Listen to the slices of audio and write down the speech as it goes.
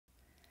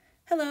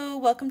Hello,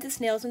 welcome to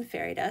Snails and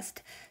Fairy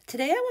Dust.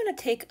 Today I want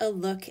to take a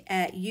look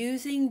at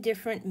using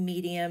different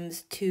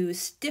mediums to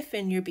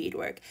stiffen your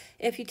beadwork.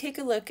 If you take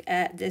a look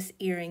at this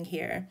earring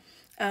here,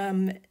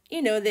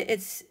 you know that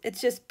it's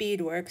just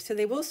beadwork, so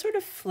they will sort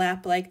of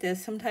flap like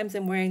this. Sometimes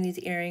I'm wearing these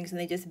earrings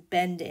and they just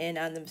bend in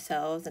on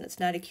themselves and it's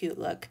not a cute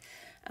look.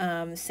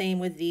 Same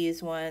with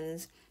these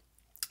ones.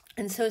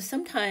 And so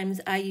sometimes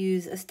I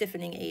use a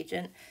stiffening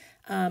agent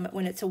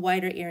when it's a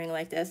wider earring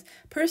like this.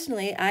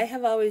 Personally, I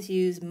have always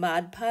used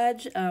Mod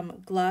Podge,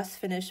 gloss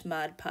finish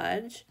Mod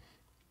Podge.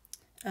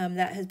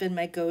 That has been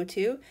my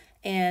go-to.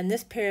 And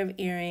this pair of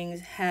earrings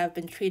have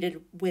been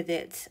treated with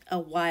it a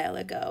while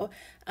ago.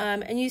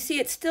 And you see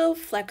it's still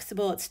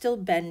flexible, it's still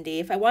bendy.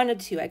 If I wanted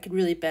to, I could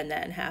really bend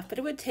that in half, but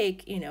it would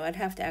take, I'd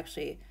have to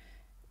actually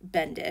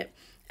bend it.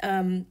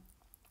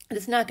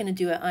 It's not going to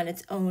do it on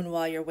its own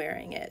while you're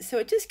wearing it. So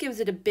it just gives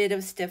it a bit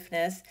of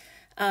stiffness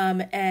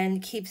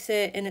and keeps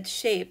it in its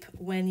shape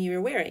when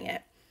you're wearing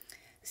it.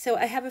 So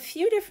I have a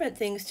few different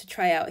things to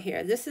try out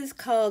here. This is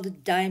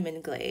called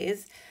Diamond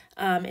Glaze.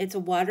 It's a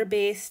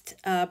water-based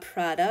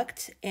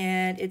product,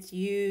 and it's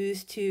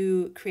used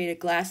to create a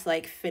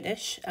glass-like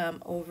finish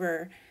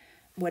over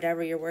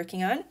whatever you're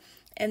working on.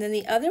 And then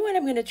the other one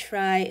I'm going to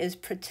try is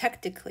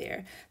Protecta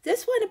Clear.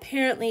 This one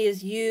apparently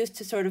is used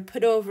to sort of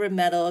put over a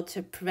metal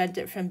to prevent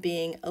it from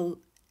being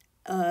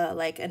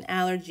like an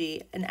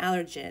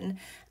allergen.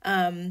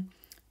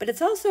 But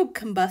it's also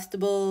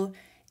combustible.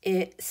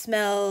 It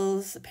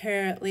smells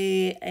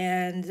apparently,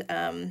 and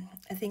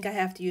I think I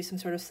have to use some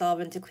sort of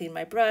solvent to clean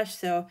my brush,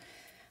 so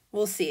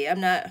we'll see. I'm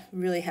not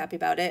really happy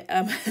about it.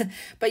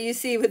 But you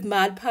see with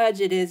Mod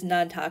Podge, it is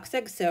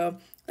non-toxic, so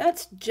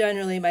that's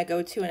generally my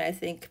go-to, and I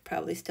think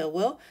probably still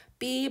will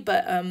be,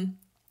 but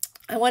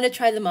I want to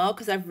try them all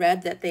because I've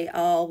read that they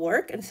all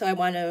work, and so I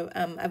want to,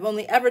 I've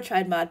only ever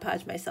tried Mod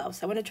Podge myself,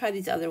 so I want to try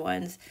these other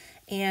ones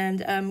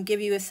and give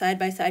you a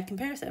side-by-side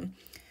comparison.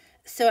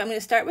 So I'm going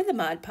to start with the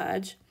Mod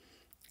Podge,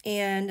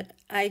 and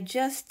I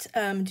just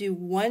do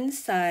one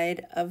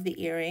side of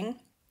the earring,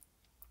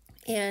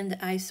 and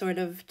I sort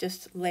of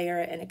just layer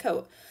it in a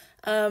coat.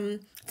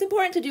 It's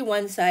important to do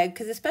one side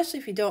because especially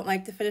if you don't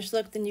like the finished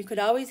look, then you could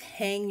always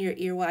hang your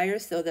ear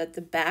wires so that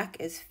the back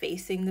is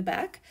facing the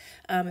back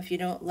if you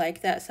don't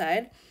like that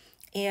side.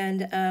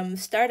 And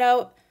start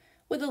out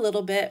with a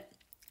little bit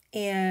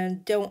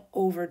and don't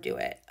overdo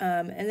it.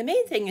 And the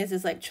main thing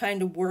is like trying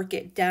to work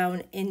it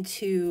down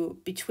into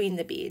between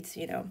the beads,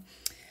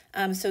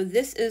 So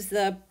this is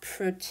the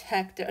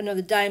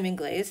the Diamond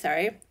Glaze,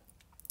 sorry.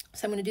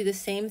 So I'm going to do the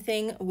same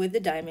thing with the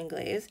Diamond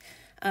Glaze.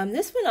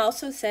 This one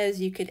also says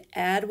you could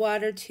add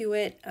water to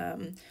it,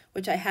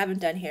 which I haven't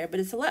done here, but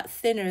it's a lot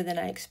thinner than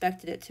I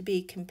expected it to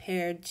be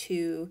compared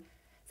to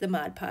the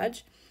Mod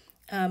Podge,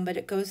 but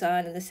it goes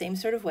on in the same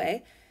sort of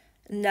way.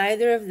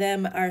 Neither of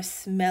them are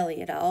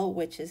smelly at all,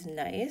 which is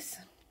nice.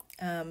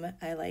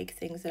 I like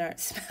things that aren't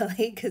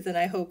smelly because then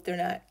I hope they're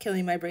not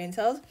killing my brain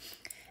cells.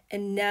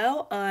 And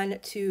now on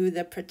to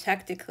the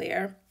Protecta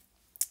Clear,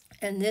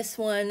 and this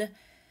one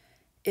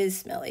is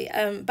smelly.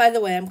 By the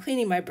way, I'm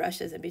cleaning my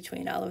brushes in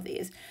between all of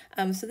these.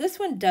 So this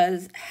one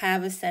does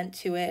have a scent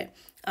to it.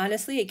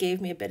 Honestly, it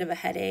gave me a bit of a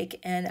headache,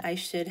 and I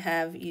should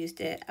have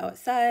used it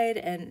outside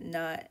and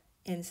not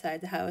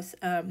inside the house.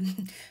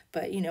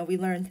 But, we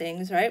learn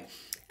things, right?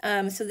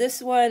 So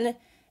this one,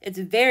 it's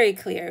very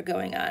clear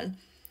going on,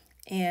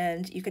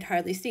 and you could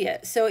hardly see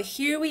it. So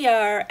here we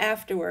are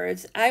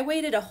afterwards. I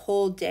waited a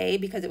whole day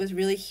because it was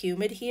really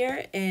humid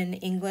here in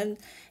England,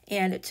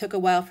 and it took a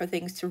while for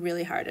things to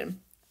really harden.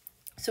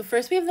 So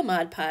first we have the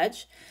Mod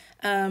Podge,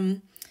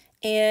 and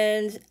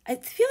I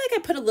feel like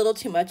I put a little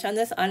too much on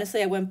this.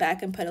 Honestly, I went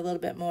back and put a little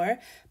bit more,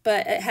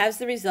 but it has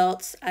the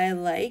results I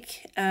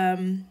like,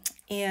 and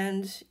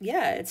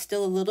yeah, it's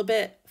still a little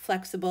bit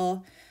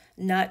flexible,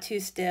 not too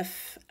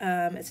stiff.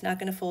 It's not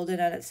going to fold in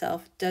on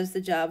itself, does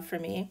the job for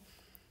me.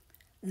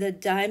 The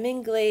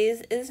Diamond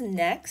Glaze is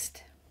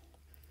next.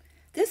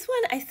 This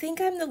one I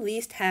think I'm the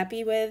least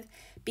happy with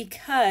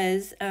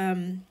because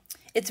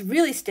it's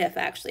really stiff,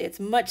 actually. It's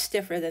much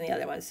stiffer than the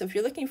other ones. So if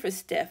you're looking for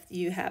stiff,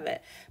 you have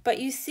it. But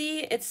you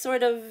see, it's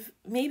sort of,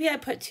 maybe I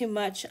put too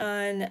much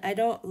on. I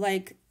don't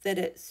like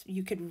that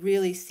you could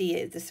really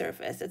see the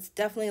surface. It's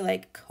definitely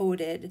like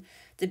coated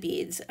the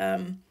beads.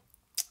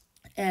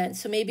 And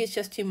so maybe it's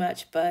just too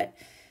much, but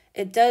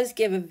it does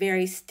give a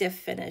very stiff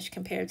finish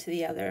compared to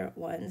the other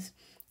ones.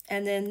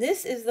 And then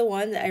this is the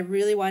one that I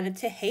really wanted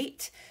to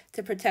hate,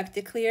 to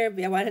Protecta Clear.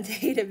 I wanted to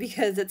hate it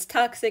because it's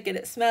toxic and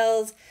it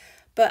smells.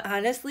 But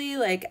honestly,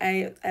 like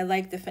I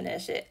like the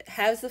finish. It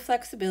has the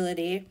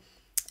flexibility.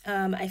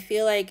 I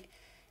feel like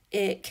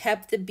it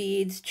kept the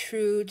beads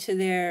true to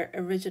their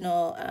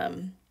original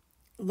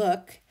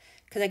look,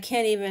 because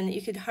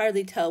you could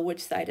hardly tell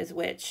which side is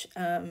which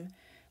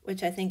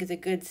I think is a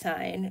good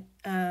sign.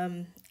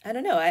 I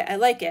don't know, I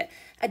like it.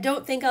 I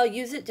don't think I'll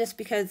use it just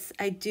because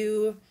I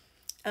do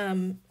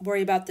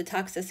worry about the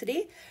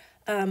toxicity.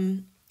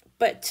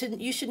 But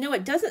you should know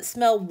it doesn't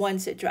smell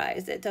once it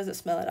dries. It doesn't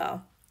smell at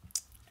all.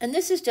 And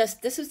this is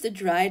the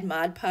dried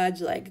Mod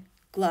Podge, like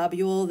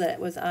globule that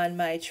was on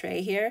my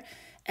tray here.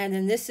 And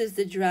then this is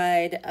the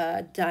dried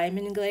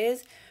diamond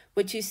glaze,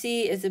 which you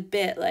see is a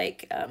bit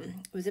like,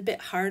 it was a bit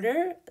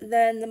harder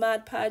than the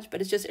Mod Podge,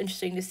 but it's just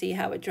interesting to see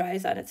how it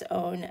dries on its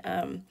own.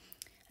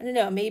 I don't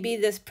know, maybe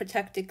this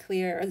Protecta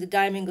Clear or the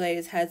diamond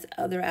glaze has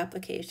other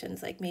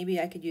applications, like maybe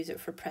I could use it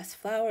for pressed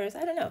flowers.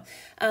 I don't know.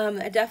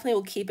 I definitely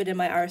will keep it in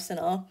my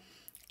arsenal,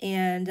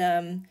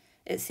 and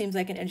it seems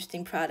like an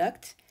interesting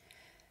product.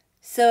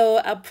 So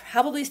I'll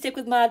probably stick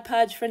with Mod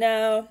Podge for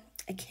now.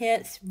 I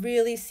can't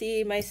really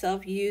see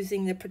myself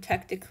using the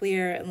Protecta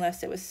Clear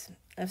unless it was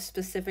a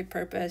specific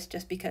purpose,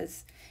 just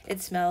because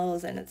it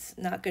smells and it's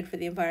not good for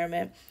the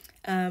environment.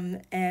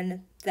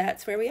 And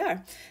that's where we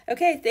are.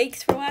 Okay,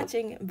 thanks for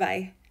watching.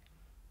 Bye.